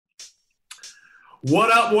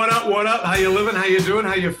What up, what up, what up? How you living? How you doing?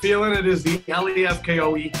 How you feeling? It is the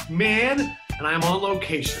Lefkoe man, and I'm on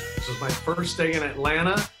location. This is my first day in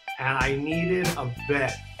Atlanta, and I needed a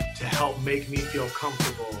vet to help make me feel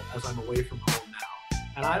comfortable as I'm away from home now.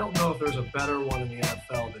 And I don't know if there's a better one in the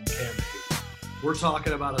NFL than Cam Heyward. We're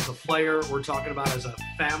talking about as a player, we're talking about as a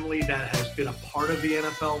family that has been a part of the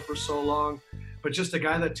NFL for so long, but just a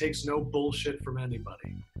guy that takes no bullshit from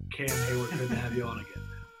anybody. Cam Heyward, good to have you on again.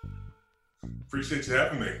 Appreciate you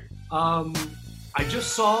having me. I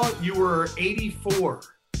just saw you were 84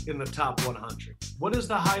 in the top 100. What is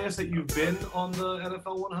the highest that you've been on the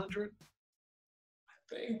NFL 100?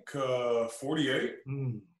 I think 48,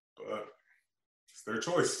 but it's their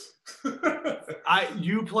choice.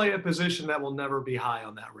 You play a position that will never be high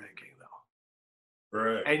on that ranking, though.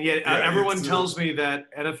 Right. And yet everyone tells me that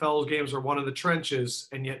NFL games are one of the trenches,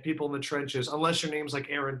 and yet people in the trenches, unless your name's like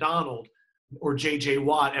Aaron Donald or J.J.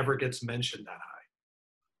 Watt, ever gets mentioned that high.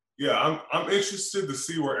 Yeah, I'm interested to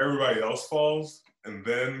see where everybody else falls, and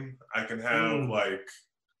then I can have like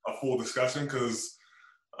a full discussion because,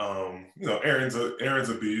 Aaron's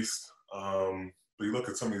a beast. But you look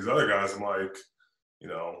at some of these other guys, I'm like,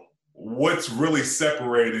 what's really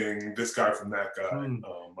separating this guy from that guy?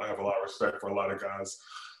 I have a lot of respect for a lot of guys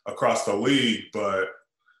across the league, but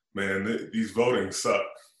man, these voting suck.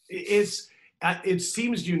 It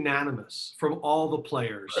seems unanimous from all the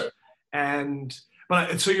players. Right.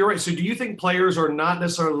 But so you're right. So do you think players are not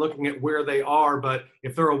necessarily looking at where they are, but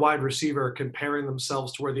if they're a wide receiver, comparing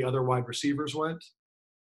themselves to where the other wide receivers went?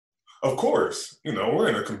 Of course. We're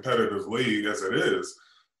in a competitive league as it is,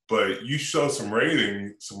 but you show some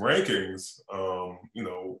rankings,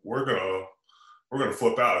 we're gonna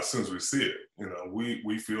flip out as soon as we see it.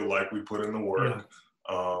 We feel like we put in the work.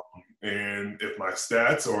 Yeah. And if my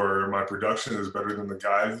stats or my production is better than the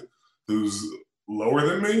guy who's lower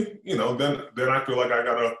than me, then I feel like I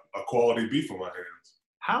got a quality beef on my hands.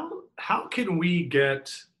 How can we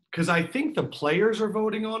get, because I think the players are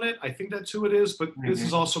voting on it. I think that's who it is, but this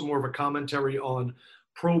is also more of a commentary on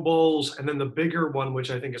Pro Bowls and then the bigger one, which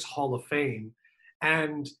I think is Hall of Fame.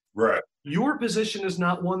 And right. Your position is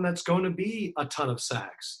not one that's going to be a ton of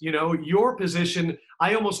sacks. Your position,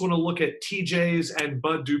 I almost want to look at TJ's and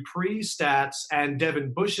Bud Dupree's stats and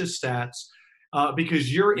Devin Bush's stats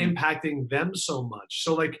because you're impacting them so much.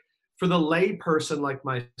 So, like, for the lay person like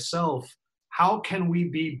myself, how can we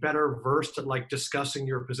be better versed at, like, discussing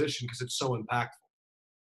your position because it's so impactful?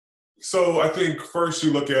 So I think first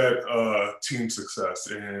you look at team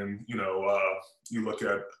success and, you look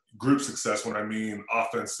at group success when I mean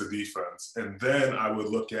offense to defense. And then I would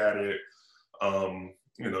look at it,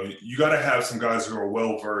 you got to have some guys who are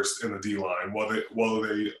well-versed in the D-line, whether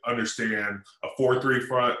they understand a 4-3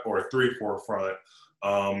 front or a 3-4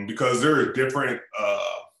 front, because there are different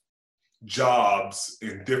jobs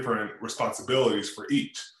and different responsibilities for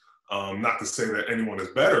each. Not to say that anyone is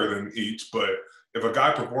better than each, but if a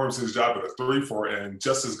guy performs his job at a 3-4 end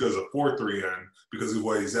just as good as a 4-3 end because of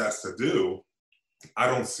what he's asked to do, I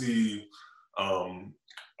don't see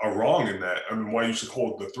a wrong in that. I mean, why you should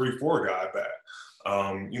hold the 3-4 guy back.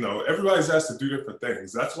 Everybody's asked to do different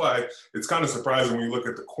things. That's why it's kind of surprising when you look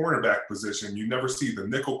at the cornerback position, you never see the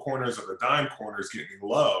nickel corners or the dime corners getting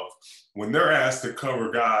love when they're asked to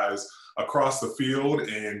cover guys across the field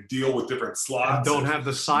and deal with different slots. And don't have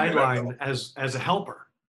the sideline as a helper.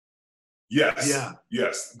 Yes. Yeah.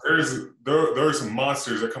 Yes. There are some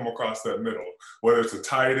monsters that come across that middle, whether it's a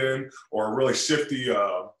tight end or a really shifty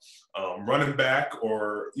running back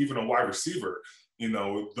or even a wide receiver.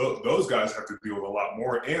 Those guys have to deal with a lot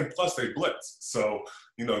more, and plus they blitz. So,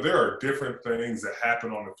 there are different things that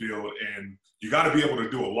happen on the field, and you got to be able to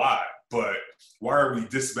do a lot. But why are we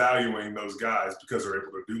disvaluing those guys because they're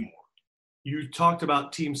able to do more? You talked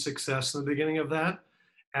about team success in the beginning of that.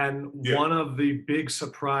 And one of the big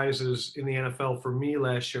surprises in the NFL for me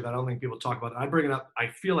last year that I don't think people talk about, I bring it up, I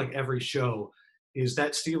feel like every show, is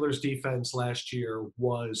that Steelers defense last year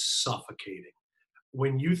was suffocating.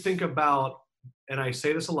 When you think about, and I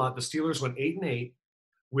say this a lot, the Steelers went 8-8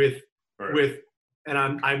 with, and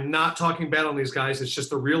I'm not talking bad on these guys, it's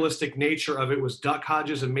just the realistic nature of it was Duck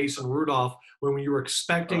Hodges and Mason Rudolph when you were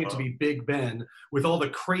expecting it to be Big Ben with all the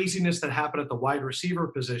craziness that happened at the wide receiver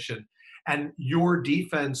position. And your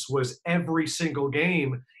defense was every single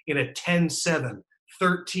game in a 10-7,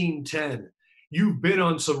 13-10. You've been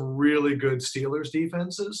on some really good Steelers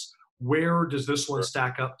defenses. Where does this one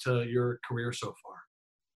stack up to your career so far?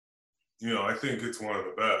 I think it's one of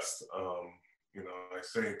the best. I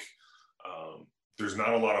think there's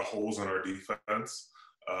not a lot of holes in our defense.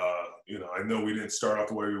 I know we didn't start out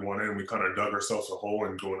the way we wanted, and we kind of dug ourselves a hole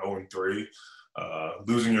in going 0-3,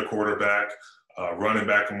 losing your quarterback. running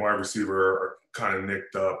back and wide receiver are kind of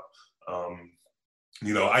nicked up.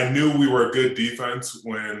 I knew we were a good defense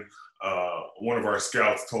when one of our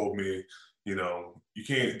scouts told me, you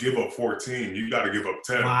can't give up 14. You got to give up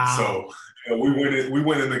 10. Wow. So we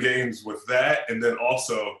went in the games with that, and then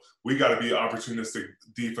also we got to be opportunistic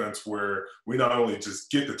defense where we not only just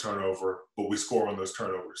get the turnover, but we score on those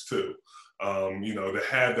turnovers too. To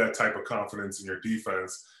have that type of confidence in your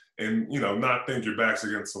defense, and not think your back's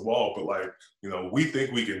against the wall, but we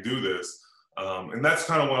think we can do this, and that's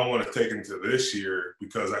kind of what I want to take into this year,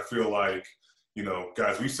 because I feel like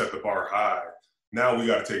guys, we set the bar high. Now we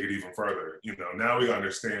got to take it even further. Now we got to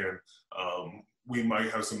understand we might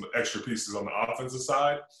have some extra pieces on the offensive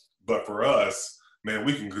side, but for us, man,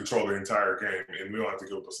 we can control the entire game, and we don't have to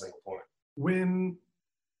give up a single point. When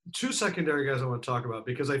two secondary guys I want to talk about,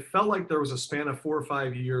 because I felt like there was a span of 4 or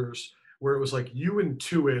 5 years where it was like you and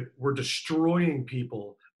Tuitt were destroying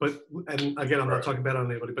people, and again, I'm not talking bad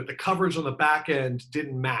on anybody, but the coverage on the back end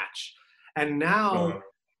didn't match. And now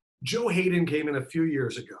Joe Hayden came in a few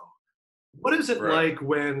years ago. What is it like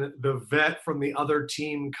when the vet from the other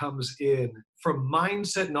team comes in, from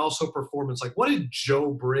mindset and also performance? Like, what did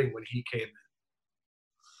Joe bring when he came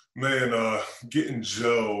in? Man, getting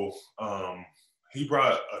Joe, he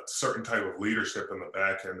brought a certain type of leadership in the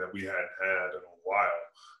back end that we hadn't had in a while.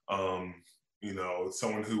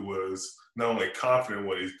 Someone who was not only confident in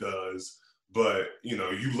what he does, but, you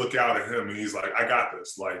look out at him and he's like, I got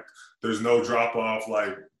this. Like, there's no drop off.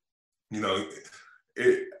 Like,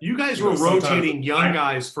 you guys were rotating young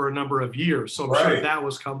guys for a number of years, so I'm sure that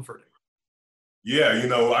was comforting. Yeah,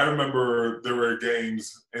 I remember there were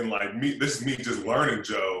games, and this is me just learning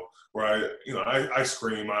Joe, where I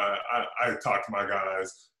scream, I talk to my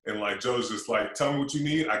guys, and Joe's just like, tell me what you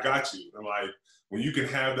need, I got you. And when you can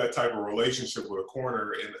have that type of relationship with a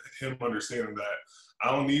corner and him understanding that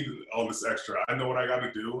I don't need all this extra, I know what I got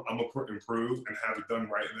to do, I'm gonna improve and have it done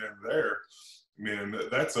right then and there. Man,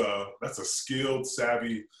 that's a skilled,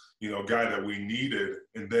 savvy, guy that we needed.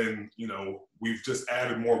 And then, we've just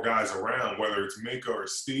added more guys around, whether it's Minka or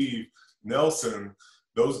Steve, Nelson.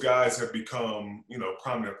 Those guys have become,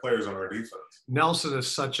 prominent players on our defense. Nelson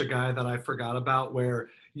is such a guy that I forgot about, where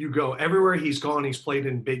you go everywhere he's gone, he's played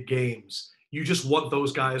in big games. You just want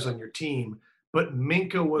those guys on your team. But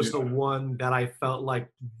Minka was the one that I felt like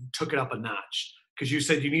took it up a notch, because you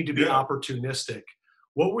said you need to be opportunistic.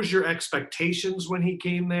 What was your expectations when he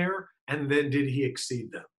came there, and then did he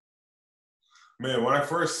exceed them? Man, when I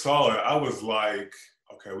first saw it, I was like,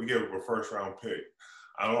 okay, we gave him a first-round pick.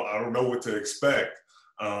 I don't know what to expect.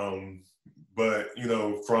 But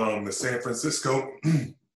from the San Francisco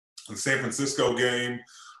game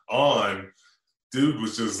on, dude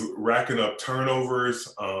was just racking up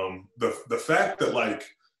turnovers. The fact that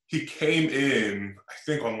he came in, I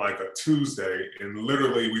think on a Tuesday, and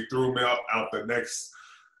literally we threw him out that next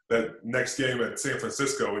game at San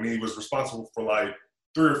Francisco, and he was responsible for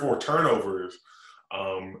 3 or 4 turnovers.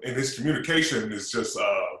 And his communication is just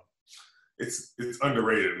it's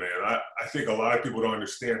underrated, man. I think a lot of people don't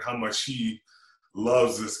understand how much he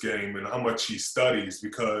loves this game and how much he studies,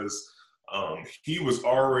 because he was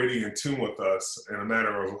already in tune with us in a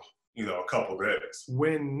matter of a couple of days.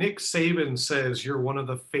 When Nick Saban says you're one of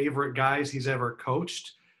the favorite guys he's ever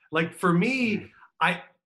coached, for me,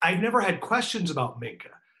 I've never had questions about Minka.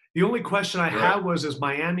 The only question I had was, is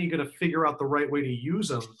Miami going to figure out the right way to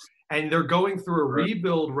use him? And they're going through a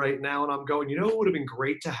rebuild right now, and I'm going, it would have been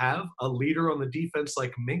great to have a leader on the defense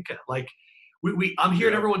like Minka. I'm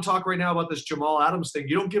hearing everyone talk right now about this Jamal Adams thing.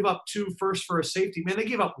 You don't give up 2 firsts for a safety. Man, you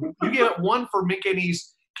give up 1 for Minka, and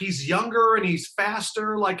he's younger and he's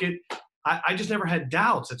faster. I just never had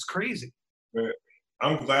doubts. It's crazy. Man,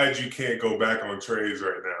 I'm glad you can't go back on trades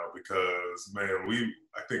right now, because, man,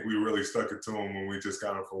 I think we really stuck it to him when we just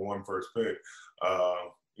got him for 1 first pick.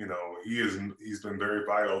 He's been very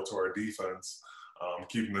vital to our defense,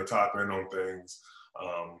 keeping the top end on things.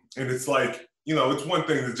 And it's it's one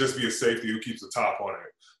thing to just be a safety who keeps the top on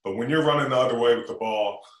it. But when you're running the other way with the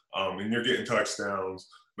ball, and you're getting touchdowns,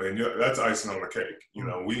 man, that's icing on the cake.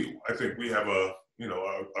 I think we have a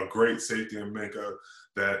great safety in Minka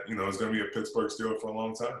that, is going to be a Pittsburgh Steeler for a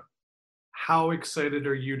long time. How excited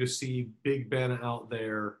are you to see Big Ben out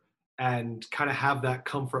there and kind of have that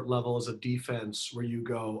comfort level as a defense where you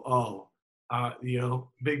go,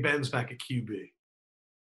 Big Ben's back at QB?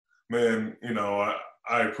 Man,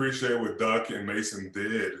 I appreciate what Duck and Mason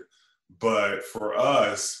did, but for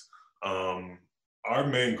us, our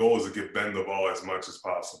main goal is to get Ben the ball as much as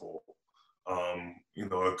possible.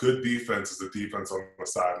 A good defense is a defense on the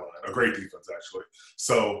sideline, a great defense, actually.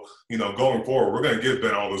 So, going forward, we're going to give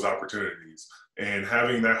Ben all those opportunities. And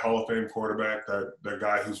having that Hall of Fame quarterback, that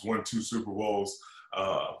guy who's won 2 Super Bowls,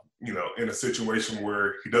 in a situation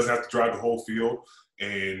where he doesn't have to drive the whole field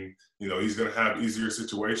and, he's going to have easier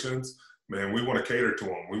situations, man, we want to cater to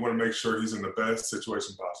him. We want to make sure he's in the best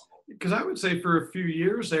situation possible. Because I would say for a few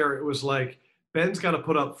years there, it was like Ben's got to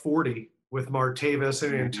put up 40 with Martavis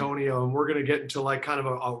and Antonio, and we're going to get into like kind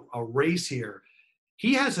of a race here.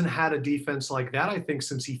 He hasn't had a defense like that, I think,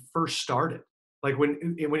 since he first started. Like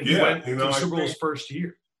when he went to the Super Bowl's first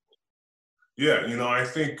year. Yeah, I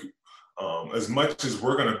think as much as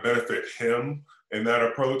we're going to benefit him in that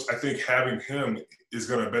approach, I think having him is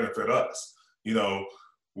going to benefit us.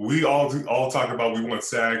 We all talk about we want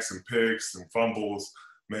sacks and picks and fumbles.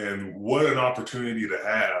 Man, what an opportunity to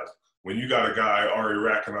have when you got a guy already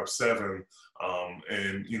racking up 7,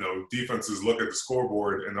 and defenses look at the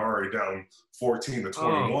scoreboard and already down 14 to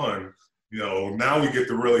 21. Now we get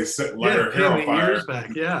to really light our hair on fire.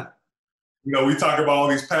 Back. Yeah. We talk about all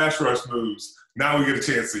these pass rush moves. Now we get a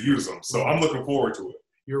chance to use them. So I'm looking forward to it.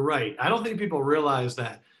 You're right. I don't think people realize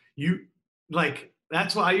that.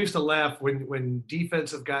 That's why I used to laugh when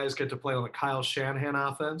defensive guys get to play on a Kyle Shanahan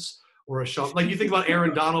offense or a Sean. Like you think about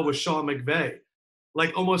Aaron Donald with Sean McVay.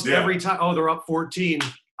 Like almost every time, they're up 14.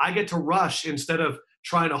 I get to rush instead of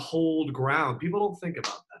trying to hold ground. People don't think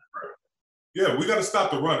about that. Yeah, we got to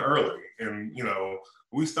stop the run early. And,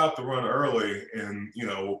 we stop the run early and,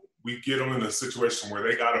 we get them in a situation where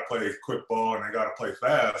they got to play quick ball and they got to play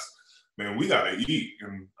fast. Man, we got to eat.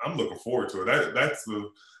 And I'm looking forward to it. That's the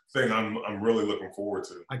thing I'm really looking forward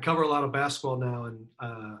to. I cover a lot of basketball now,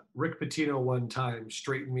 and Rick Pitino one time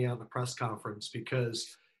straightened me out in the press conference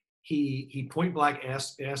because he point blank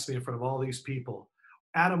asked me in front of all these people,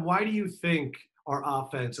 Adam, why do you think our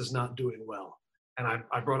offense is not doing well? And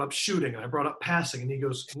I brought up shooting, and I brought up passing, and he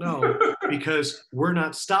goes, no, because we're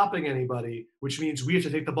not stopping anybody, which means we have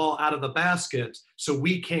to take the ball out of the basket, so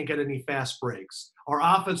we can't get any fast breaks. Our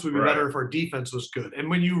offense would be better if our defense was good.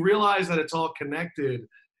 And when you realize that it's all connected,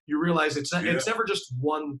 you realize it's never just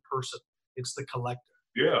one person; it's the collective.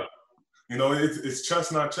 Yeah, it's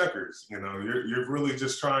chess, not checkers. You're really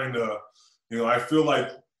just trying to. I feel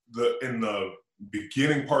like in the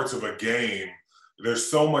beginning parts of a game, there's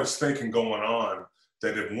so much thinking going on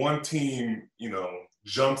that if one team,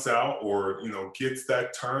 jumps out or, gets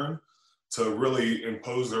that turn to really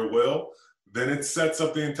impose their will, then it sets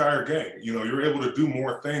up the entire game. You're able to do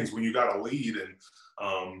more things when you got a lead and,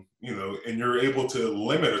 and you're able to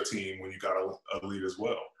limit a team when you got a lead as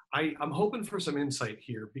well. I'm hoping for some insight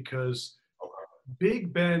here because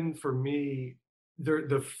Big Ben, for me,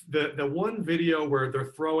 the one video where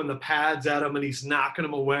they're throwing the pads at him and he's knocking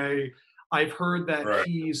them away, I've heard that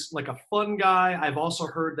he's like a fun guy. I've also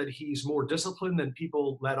heard that he's more disciplined than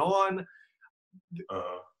people let on.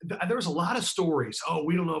 There's a lot of stories.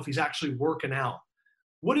 We don't know if he's actually working out.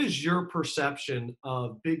 What is your perception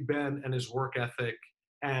of Big Ben and his work ethic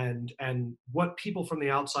and what people from the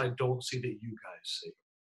outside don't see that you guys see?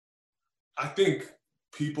 I think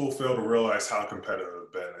people fail to realize how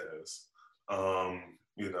competitive Ben is.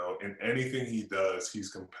 In anything he does,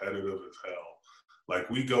 he's competitive as hell. Like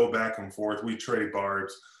we go back and forth, we trade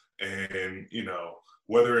barbs, and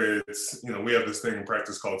whether it's we have this thing in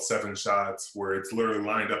practice called 7 shots, where it's literally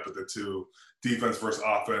lined up at the 2, defense versus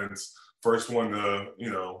offense. First one to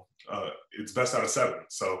it's best out of 7.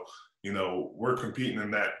 So we're competing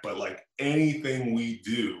in that. But like anything we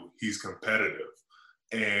do, he's competitive,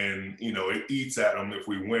 and it eats at him if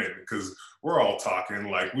we win because we're all talking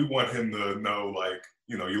like we want him to know like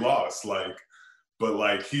you lost like. But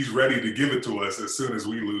like he's ready to give it to us as soon as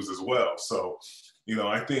we lose as well. So,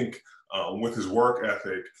 I think with his work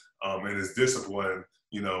ethic and his discipline,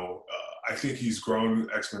 I think he's grown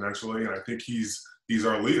exponentially, and I think he's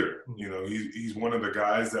our leader. He's one of the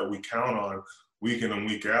guys that we count on week in and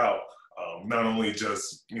week out. Not only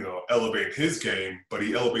just elevate his game, but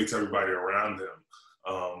he elevates everybody around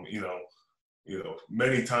him.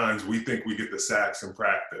 Many times we think we get the sacks in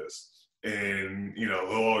practice, and he'll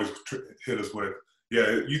always hit us with.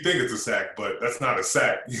 Yeah, you think it's a sack, but that's not a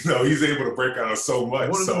sack. He's able to break out of so much.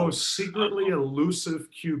 One of the most secretly elusive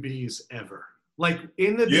QBs ever. Like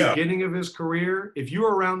in the beginning of his career, if you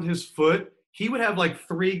were around his foot, he would have like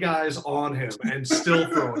 3 guys on him and still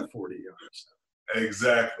throw it 40 yards.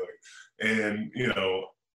 Exactly. And,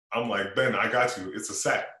 I'm like, Ben, I got you. It's a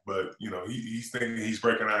sack. But, he's thinking he's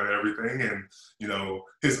breaking out of everything. And,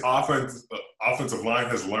 his offensive line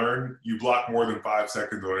has learned you block more than 5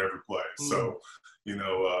 seconds on every play. So,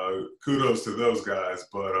 kudos to those guys.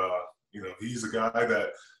 But, he's a guy that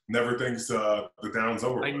never thinks the down's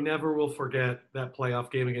over. I never will forget that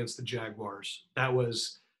playoff game against the Jaguars. That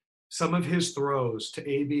was some of his throws to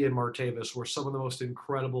AB and Martavis were some of the most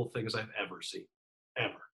incredible things I've ever seen,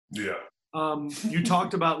 ever. Yeah. You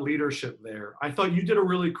talked about leadership there. I thought you did a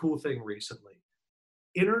really cool thing recently.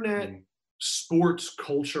 Internet sports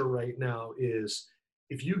culture right now is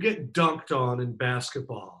if you get dunked on in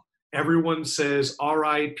basketball, everyone says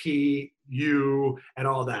RIP you and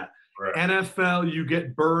all that. Right. NFL, you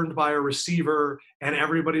get burned by a receiver and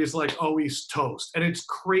everybody's like, oh, he's toast. And it's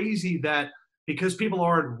crazy that because people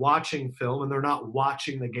aren't watching film and they're not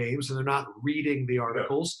watching the games and they're not reading the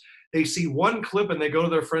articles, they see one clip and they go to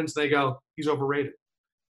their friends and they go, he's overrated.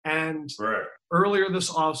 And earlier this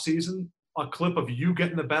offseason, a clip of you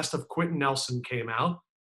getting the best of Quentin Nelson came out,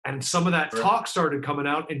 and some of that talk started coming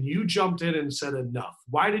out, and you jumped in and said enough.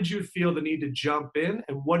 Why did you feel the need to jump in,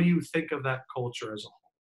 and what do you think of that culture as a whole?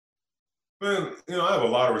 Man, I have a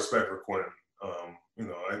lot of respect for Quentin.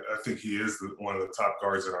 I think he is one of the top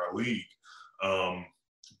guards in our league.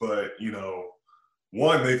 But,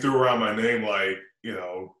 one, they threw around my name like,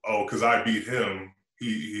 because I beat him,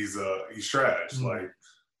 he's trash. Like,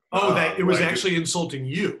 that it was like, actually insulting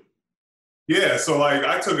you. Yeah, so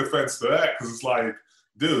I took offense to that because it's like,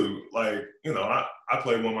 dude, I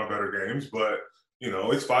play one of my better games, but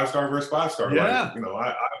it's 5-star versus 5-star. Yeah.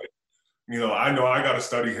 I know I got to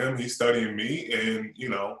study him. He's studying me, and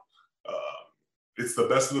it's the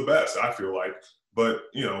best of the best. I feel like, but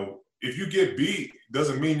if you get beat,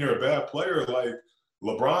 doesn't mean you're a bad player. Like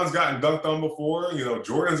LeBron's gotten dunked on before.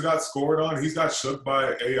 Jordan's got scored on. He's got shook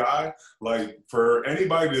by AI. Like for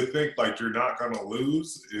anybody to think like you're not gonna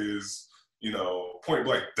lose is point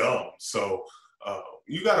blank dumb. So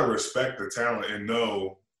you got to respect the talent and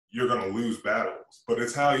know you're going to lose battles. But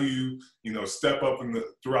it's how you step up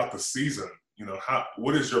throughout the season.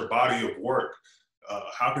 What is your body of work?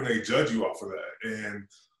 How can they judge you off of that? And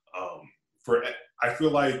I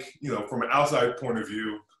feel like from an outside point of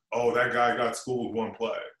view, oh, that guy got schooled one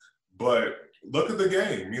play. But look at the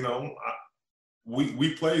game.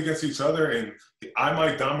 We play against each other, and I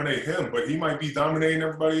might dominate him, but he might be dominating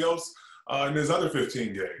everybody else in his other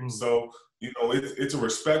 15 games. So, it's a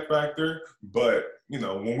respect factor. But,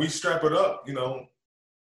 when we strap it up,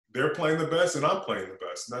 they're playing the best and I'm playing the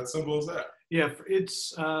best. And that's simple as that. Yeah,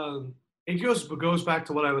 it goes back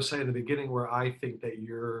to what I was saying at the beginning, where I think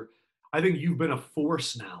you've been a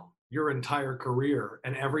force now your entire career.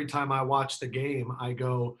 And every time I watch the game, I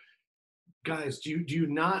go, guys, do you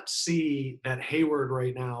not see that Heyward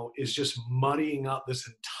right now is just muddying up this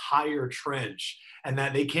entire trench and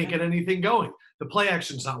that they can't get anything going? The play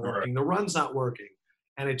action's not working. The run's not working.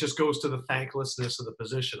 And it just goes to the thanklessness of the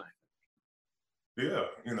position, I think. Yeah,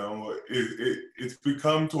 it's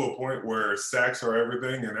become to a point where sacks are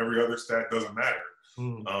everything and every other stat doesn't matter.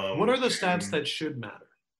 What are the stats that should matter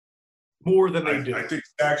more than they do? I think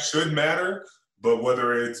sacks should matter, but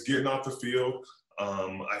whether it's getting off the field,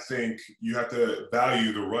 I think you have to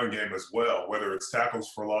value the run game as well, whether it's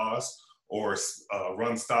tackles for loss or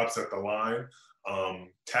run stops at the line.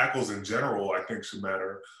 Tackles in general, I think, should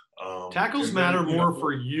matter. Tackles matter more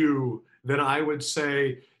for you than I would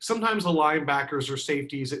say. Sometimes the linebackers or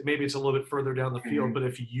safeties, maybe it's a little bit further down the field, but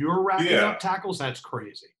if you're racking up tackles, that's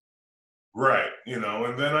crazy. Right. And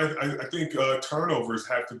then I think turnovers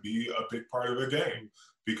have to be a big part of the game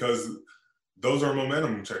because those are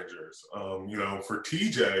momentum changers. For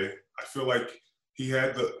TJ, I feel like he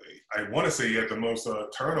had the most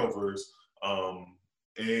turnovers.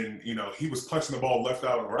 And he was punching the ball left,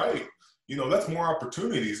 out, and right. That's more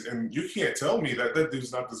opportunities. And you can't tell me that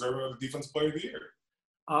dude's not deserving of the Defensive Player of the Year.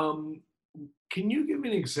 Can you give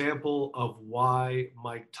me an example of why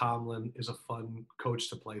Mike Tomlin is a fun coach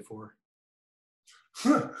to play for?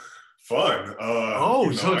 Fun.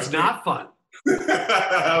 So it's not fun.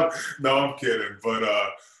 No, I'm kidding. But,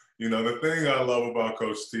 the thing I love about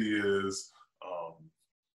Coach T is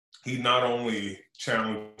he not only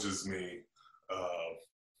challenges me,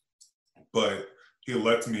 but he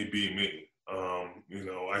lets me be me.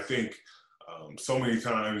 I think so many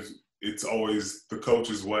times it's always the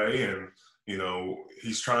coach's way and,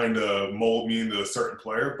 he's trying to mold me into a certain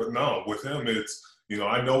player. But no, with him, it's,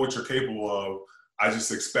 I know what you're capable of. I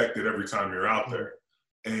just expect it every time you're out there.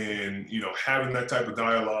 And, having that type of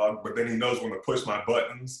dialogue, but then he knows when to push my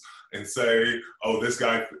buttons and say, oh, this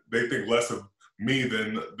guy, they think less of me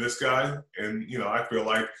than this guy. And, I feel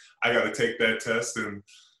like I got to take that test and,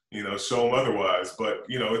 show him otherwise. But,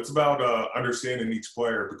 it's about understanding each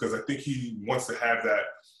player because I think he wants to have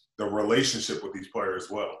the relationship with each player as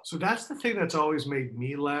well. So that's the thing that's always made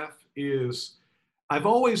me laugh is I've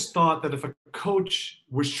always thought that if a coach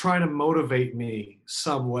was trying to motivate me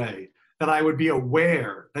some way, that I would be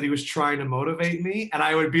aware that he was trying to motivate me. And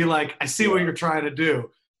I would be like, I see what you're trying to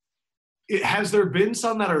do. Has there been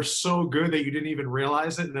some that are so good that you didn't even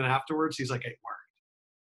realize it, and then afterwards he's like, "Hey, Mark."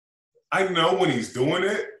 I know when he's doing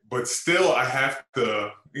it, but still I have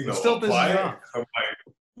to, Still apply pisses you it. off. I'm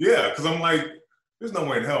like, yeah, because I'm like, there's no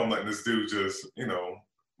way in hell I'm letting this dude just,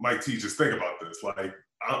 Mike T just think about this. Like,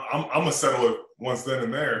 I'm gonna settle it once then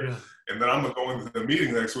and there, Yeah. and then I'm gonna go into the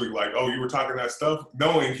meeting next week like, oh, you were talking that stuff,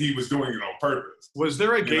 knowing he was doing it on purpose. Was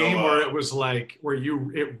there a game where it was like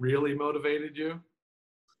it really motivated you?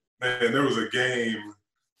 Man, there was a game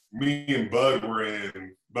me and Bud were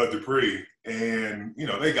in, Bud Dupree, and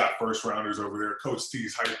they got first rounders over there. Coach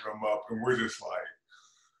T's hyping them up, and we're just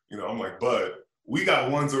like, I'm like, Bud, we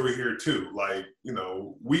got ones over here too. Like,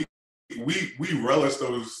 we relish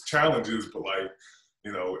those challenges, but like,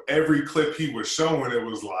 every clip he was showing, it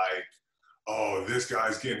was like, oh, this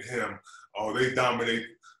guy's getting him. Oh, they dominate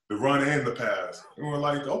the run and the pass. And we're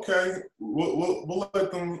like, okay, we'll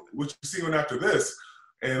let them what you see on after this.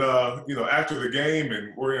 And after the game,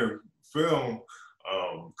 and we're in film,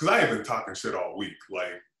 because I have been talking shit all week,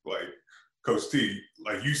 like Coach T,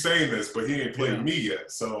 like you saying this, but he ain't played me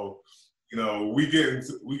yet. So, we get in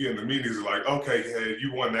the meetings like, okay, hey,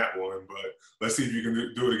 you won that one, but let's see if you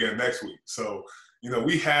can do it again next week. So,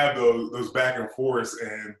 we have those back and forths,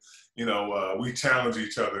 and we challenge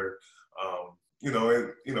each other.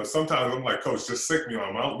 And sometimes I'm like, Coach, just sick me on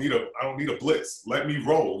him. I don't need a blitz. Let me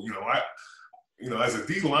roll. As a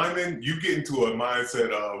D lineman, you get into a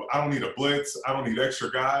mindset of, I don't need a blitz. I don't need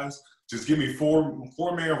extra guys. Just give me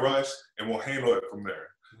four-man rush, and we'll handle it from there.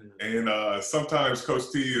 Mm-hmm. And sometimes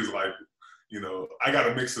Coach T is like, I got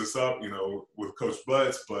to mix this up, with Coach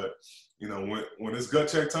Butts. But, when it's gut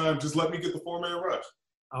check time, just let me get the four-man rush.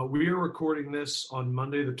 We are recording this on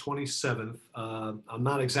Monday the 27th. I'm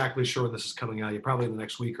not exactly sure when this is coming out. Probably in the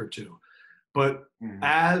next week or two. But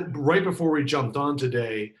right before we jumped on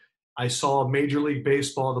today, I saw Major League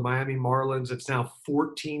Baseball, the Miami Marlins. It's now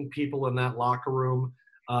 14 people in that locker room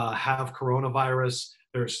have coronavirus.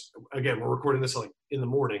 We're recording this like in the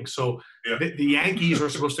morning. So the Yankees are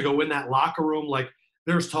supposed to go in that locker room. Like,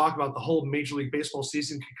 there's talk about the whole Major League Baseball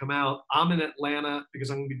season could come out. I'm in Atlanta because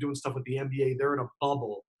I'm going to be doing stuff with the NBA. They're in a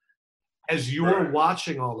bubble. As you're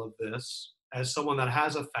watching all of this, as someone that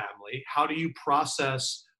has a family, how do you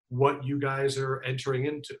process what you guys are entering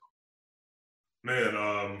into? Man,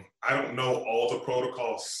 I don't know all the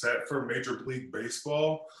protocols set for Major League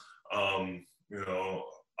Baseball.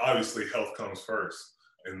 Obviously health comes first,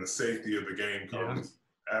 and the safety of the game comes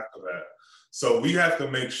after that. So we have to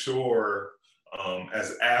make sure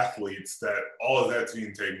as athletes that all of that's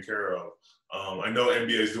being taken care of. I know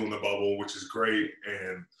NBA is doing the bubble, which is great,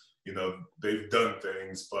 and they've done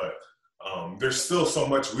things, but there's still so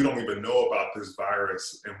much we don't even know about this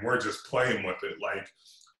virus, and we're just playing with it. Like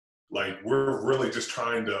we're really just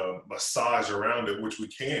trying to massage around it, which we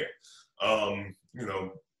can't. I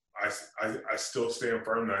still stand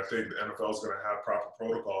firm that I think the NFL is going to have proper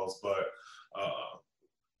protocols, but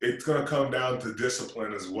it's going to come down to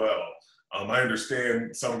discipline as well. I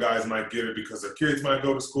understand some guys might get it because their kids might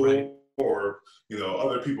go to school or,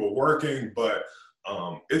 other people working, but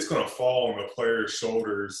it's going to fall on the players'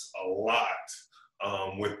 shoulders a lot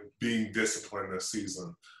with being disciplined this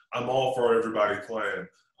season. I'm all for everybody playing.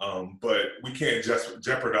 But we can't just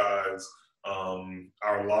jeopardize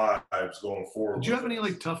our lives going forward. Did you have any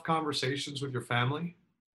tough conversations with your family?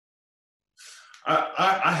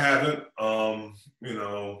 I haven't. I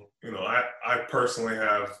personally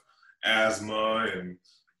have asthma, and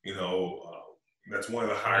that's one of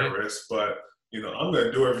the high risks. But I'm going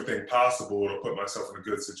to do everything possible to put myself in a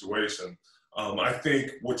good situation. I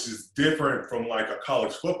think, which is different from like a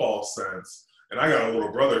college football sense. And I got a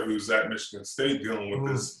little brother who's at Michigan State dealing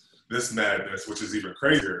with this madness, which is even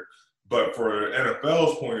crazier. But for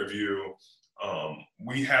NFL's point of view,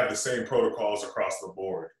 we have the same protocols across the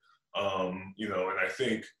board. And I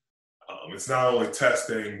think it's not only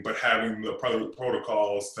testing, but having the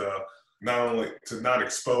protocols to not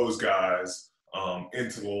expose guys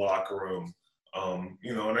into the locker room. And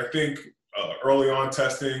I think early on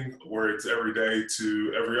testing, where it's every day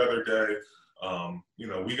to every other day,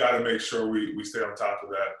 we got to make sure we stay on top of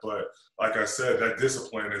that. But like I said, that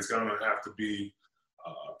discipline is going to have to be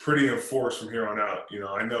pretty enforced from here on out.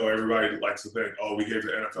 I know everybody likes to think, oh, we gave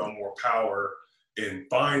the NFL more power in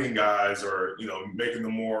finding guys or, making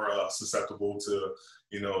them more susceptible to,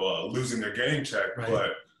 losing their game check. Right.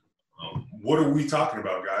 But what are we talking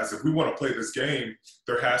about, guys? If we want to play this game,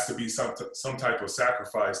 there has to be some type of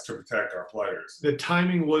sacrifice to protect our players. The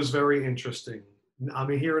timing was very interesting. I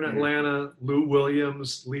mean, here in Atlanta, Lou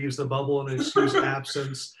Williams leaves the bubble in excuse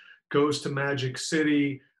absence, goes to Magic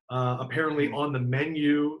City. Apparently on the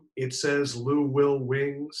menu, it says Lou Will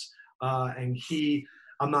Wings. And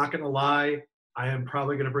I'm not going to lie, I am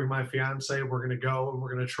probably going to bring my fiance. We're going to go and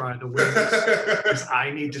we're going to try the wings because I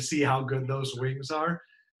need to see how good those wings are.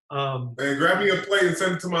 And grab me a plate and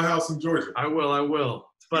send it to my house in Georgia. I will.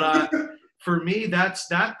 But for me,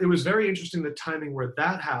 it was very interesting, the timing where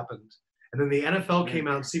that happened. And then the NFL came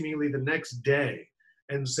out seemingly the next day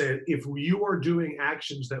and said, if you are doing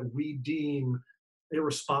actions that we deem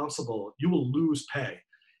irresponsible, you will lose pay.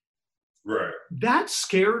 Right. That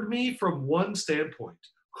scared me from one standpoint.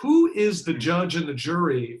 Who is the judge and the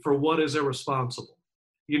jury for what is irresponsible?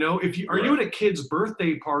 You know, are you at a kid's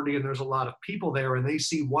birthday party and there's a lot of people there and they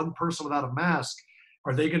see one person without a mask,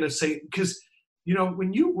 are they going to say, because, you know,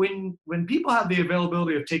 when people have the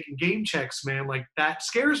availability of taking game checks, man, like that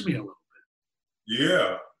scares me a little bit.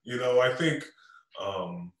 Yeah. You know, I think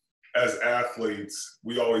as athletes,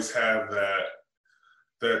 we always have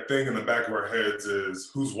that thing in the back of our heads is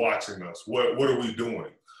who's watching us? What are we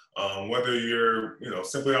doing? Whether you're, you know,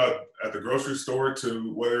 simply out at the grocery store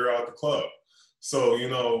to whether you're out at the club. So, you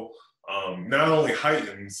know, not only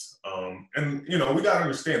heightens, and, you know, we got to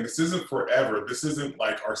understand this isn't forever. This isn't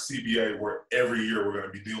like our CBA where every year we're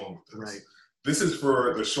going to be dealing with this. Right. This is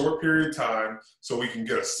for the short period of time so we can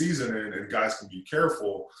get a season in and guys can be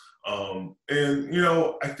careful. And, you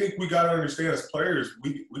know, I think we got to understand as players,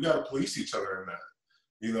 we got to police each other in that.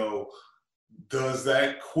 You know, does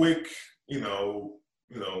that quick, you know,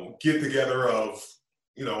 get together of,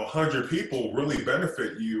 you know, 100 people really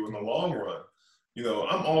benefit you in the long run? You know,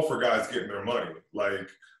 I'm all for guys getting their money. Like,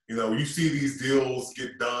 you know, you see these deals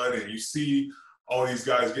get done and you see all these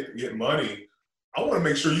guys get money. I want to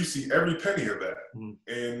make sure you see every penny of that.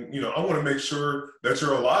 And, you know, I want to make sure that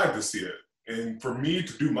you're alive to see it. And for me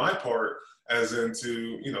to do my part, as in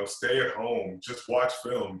to, you know, stay at home, just watch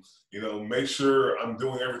film, you know, make sure I'm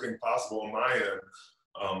doing everything possible on my end.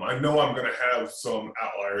 I know I'm going to have some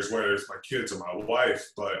outliers, whether it's my kids or my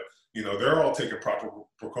wife, but, you know, they're all taking proper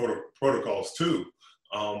protocols too.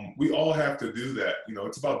 We all have to do that. You know,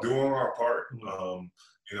 it's about doing our part. You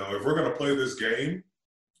know, if we're going to play this game,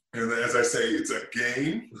 and as I say, it's a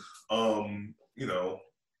game, you know,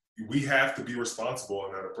 we have to be responsible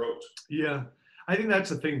in that approach. Yeah. I think that's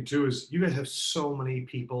the thing too, is you guys have so many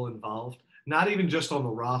people involved, not even just on the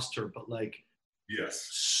roster, but like, yes,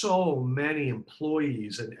 so many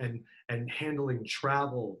employees and handling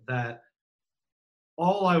travel, that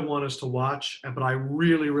all I want is to watch, but I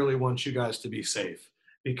really, really want you guys to be safe,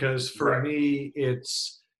 because for me,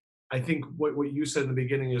 I think what you said in the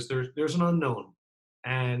beginning is there's an unknown,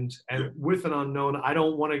 and with an unknown, I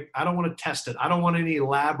don't want to test it. I don't want any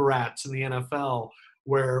lab rats in the NFL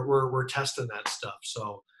where we're testing that stuff.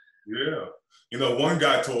 So yeah, you know, one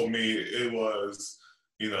guy told me it was,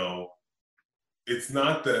 you know, it's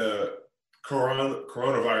not the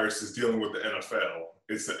coronavirus is dealing with the NFL.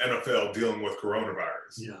 It's the NFL dealing with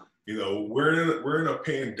coronavirus. Yeah. You know, we're in a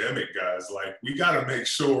pandemic, guys. Like, we got to make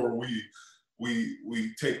sure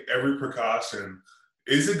we take every precaution.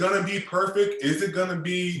 Is it going to be perfect? Is it going to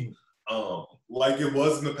be like it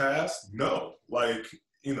was in the past? No. Like,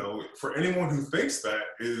 you know, for anyone who thinks that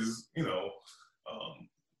is, you know,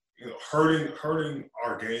 hurting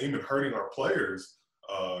our game and hurting our players.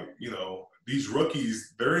 You know, these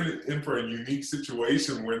rookies, they're in for a unique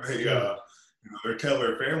situation where they, you know, they're telling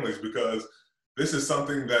their families, because this is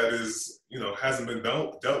something that is, you know, hasn't been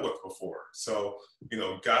dealt with before. So, you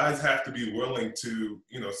know, guys have to be willing to,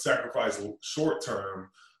 you know, sacrifice short term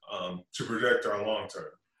to protect our long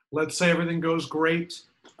term. Let's say everything goes great.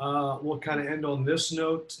 We'll kind of end on this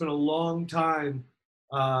note. It's been a long time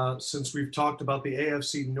since we've talked about the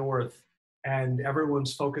AFC North, and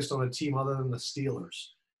everyone's focused on a team other than the Steelers.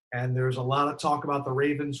 And there's a lot of talk about the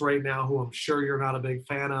Ravens right now, who I'm sure you're not a big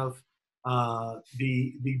fan of.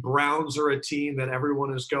 The Browns are a team that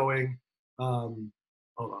everyone is going. Hold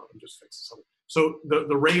on, I'm just fixing something. So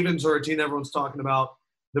the Ravens are a team that everyone's talking about.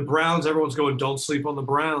 The Browns, everyone's going, don't sleep on the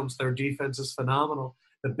Browns. Their defense is phenomenal.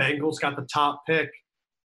 The Bengals got the top pick.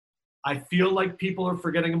 I feel like people are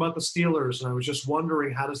forgetting about the Steelers, and I was just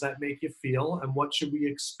wondering, how does that make you feel, and what should we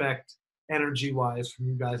expect energy-wise from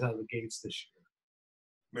you guys out of the gates this year?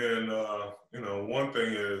 Man, you know, one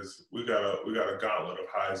thing is we got a gauntlet of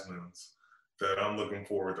Heismans that I'm looking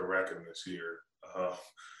forward to wrecking this year.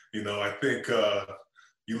 You know, I think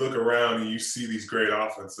you look around and you see these great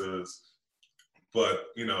offenses, but,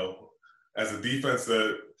 you know, as a defense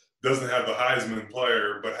that doesn't have the Heisman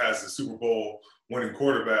player but has the Super Bowl winning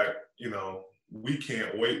quarterback, you know, we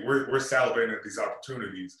can't wait. We're salivating at these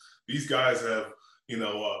opportunities. These guys have, you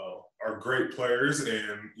know, are great players,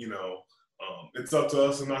 and, you know, it's up to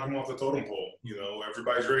us to knock them off the totem pole. You know,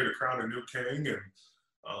 everybody's ready to crown a new king, and,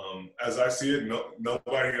 As I see it,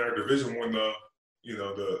 nobody in our division won the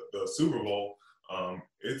Super Bowl.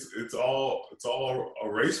 It's all a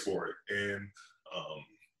race for it, and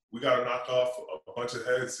we got to knock off a bunch of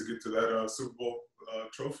heads to get to that Super Bowl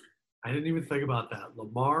trophy. I didn't even think about that.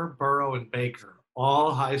 Lamar, Burrow, and Baker,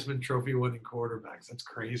 all Heisman Trophy winning quarterbacks. That's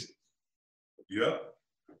crazy. Yep.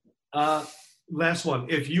 Last one.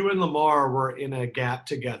 If you and Lamar were in a gap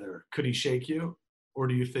together, could he shake you? Or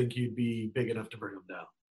do you think you'd be big enough to bring him down?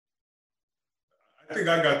 I think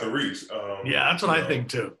I got the reach. Yeah, that's what I think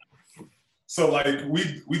too. So like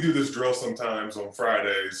we do this drill sometimes on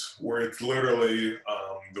Fridays where it's literally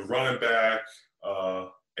the running back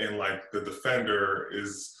and like the defender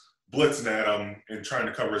is blitzing at him and trying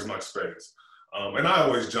to cover as much space. And I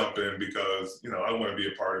always jump in because, I want to be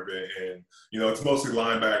a part of it. And, it's mostly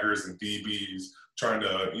linebackers and DBs trying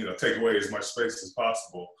to, take away as much space as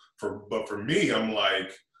possible. But for me, I'm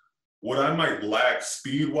like, what I might lack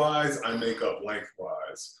speed-wise, I make up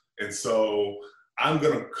length-wise. And so I'm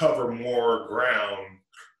going to cover more ground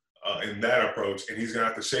in that approach, and he's going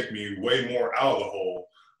to have to shake me way more out of the hole.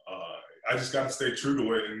 I just got to stay true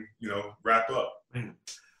to it and, wrap up. Man.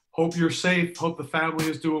 Hope you're safe. Hope the family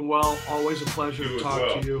is doing well. Always a pleasure to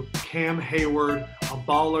talk to you. Cam Heyward, a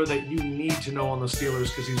baller that you need to know on the Steelers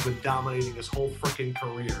because he's been dominating his whole freaking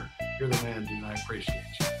career. You're the man, dude. I appreciate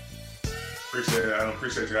you. Appreciate it. I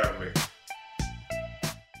appreciate you having me.